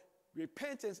 So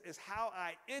repentance is how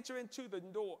I enter into the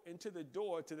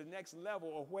door to the next level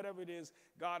or whatever it is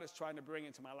God is trying to bring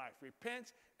into my life.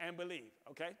 Repent and believe,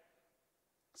 okay?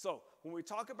 So when we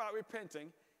talk about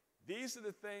repenting, these are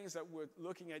the things that we're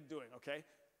looking at doing, okay?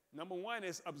 Number one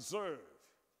is observe,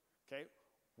 okay?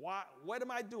 What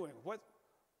am I doing?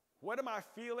 What am I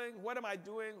feeling? What am I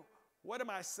doing? What am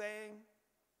I saying?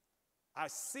 I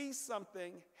see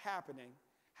something happening.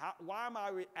 Why am I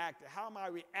reacting? How am I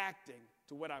reacting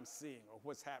to what I'm seeing or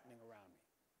what's happening around me?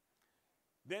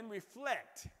 Then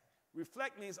reflect.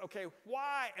 Reflect means, okay,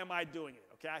 why am I doing it?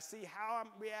 Okay, I see how I'm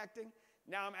reacting.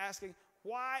 Now I'm asking,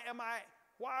 why am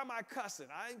I cussing?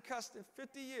 I ain't cussed in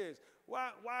 50 years.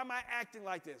 Why am I acting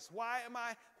like this? Why am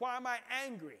I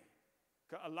angry?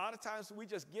 A lot of times we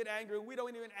just get angry and we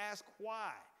don't even ask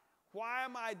why. Why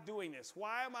am I doing this?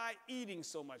 Why am I eating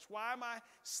so much? Why am I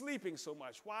sleeping so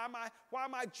much? Why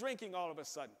am I drinking all of a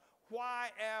sudden?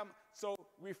 So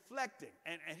reflecting.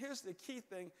 And here's the key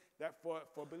thing that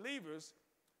for believers,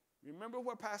 remember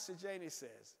what Pastor Janie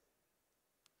says.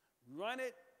 Run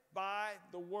it by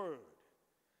the word.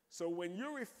 So when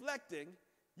you're reflecting,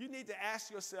 you need to ask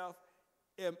yourself,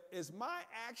 is my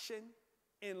action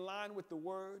in line with the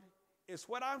word? Is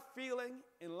what I'm feeling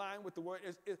in line with the word?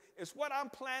 Is what I'm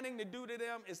planning to do to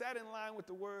them, is that in line with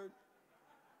the word?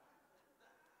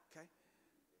 Okay?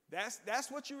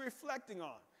 That's what you're reflecting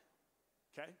on.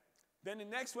 Okay? Then the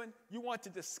next one, you want to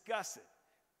discuss it.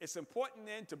 It's important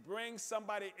then to bring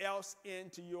somebody else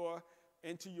into your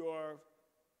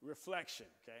reflection,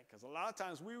 okay? Because a lot of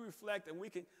times we reflect and we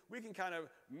can kind of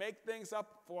make things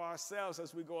up for ourselves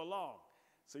as we go along.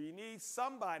 So you need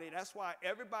somebody. That's why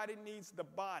everybody needs the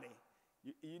body.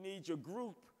 You need your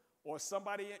group or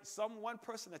one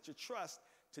person that you trust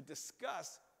to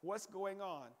discuss what's going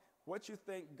on, what you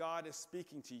think God is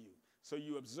speaking to you. So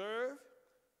you observe,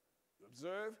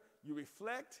 you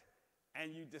reflect,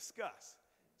 and you discuss.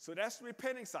 So that's the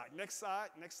repenting side. Next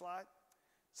slide.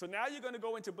 So now you're going to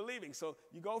go into believing. So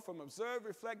you go from observe,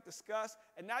 reflect, discuss,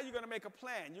 and now you're going to make a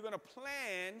plan. You're going to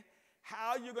plan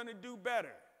how you're going to do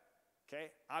better. Okay?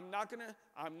 I'm not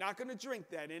going to drink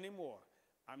that anymore.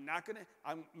 I'm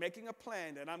making a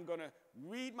plan that I'm going to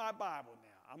read my Bible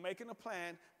now. I'm making a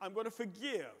plan. I'm going to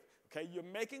forgive. Okay? You're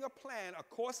making a plan, a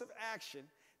course of action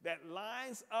that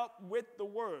lines up with the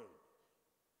word.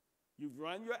 You've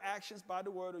run your actions by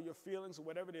the word or your feelings or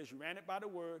whatever it is. You ran it by the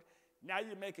word. Now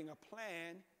you're making a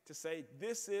plan to say,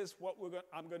 this is what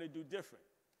I'm going to do different.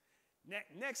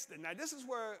 Next, now this is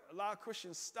where a lot of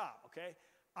Christians stop, okay?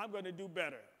 I'm going to do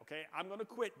better, okay? I'm going to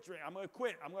quit drink. I'm going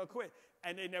to quit.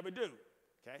 And they never do,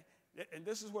 okay? And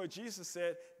this is where Jesus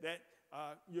said that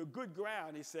your good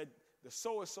ground, he said, the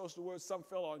sower sows the word, some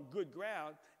fell on good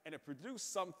ground, and it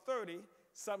produced some 30,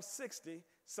 some 60,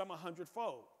 some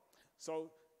 100-fold. So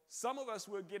some of us,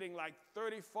 we're getting like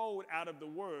 30-fold out of the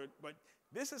word, but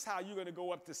this is how you're going to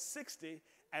go up to 60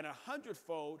 and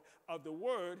 100-fold of the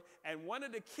word. And one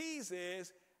of the keys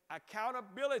is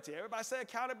accountability. Everybody say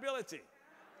accountability.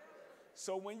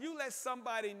 So when you let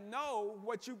somebody know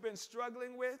what you've been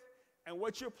struggling with and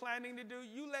what you're planning to do,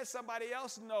 you let somebody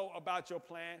else know about your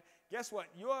plan. Guess what?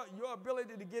 Your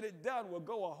ability to get it done will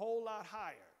go a whole lot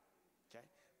higher. Okay?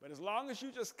 But as long as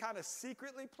you just kind of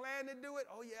secretly plan to do it,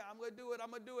 oh yeah, I'm going to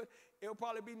do it, it'll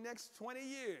probably be next 20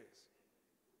 years.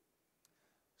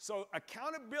 So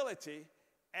accountability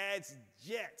adds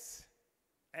jets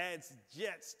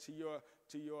to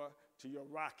your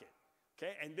rocket.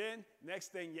 Okay? And then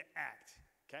next thing, you act.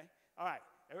 Okay? All right.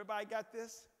 Everybody got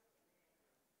this?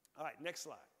 All right, next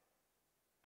slide.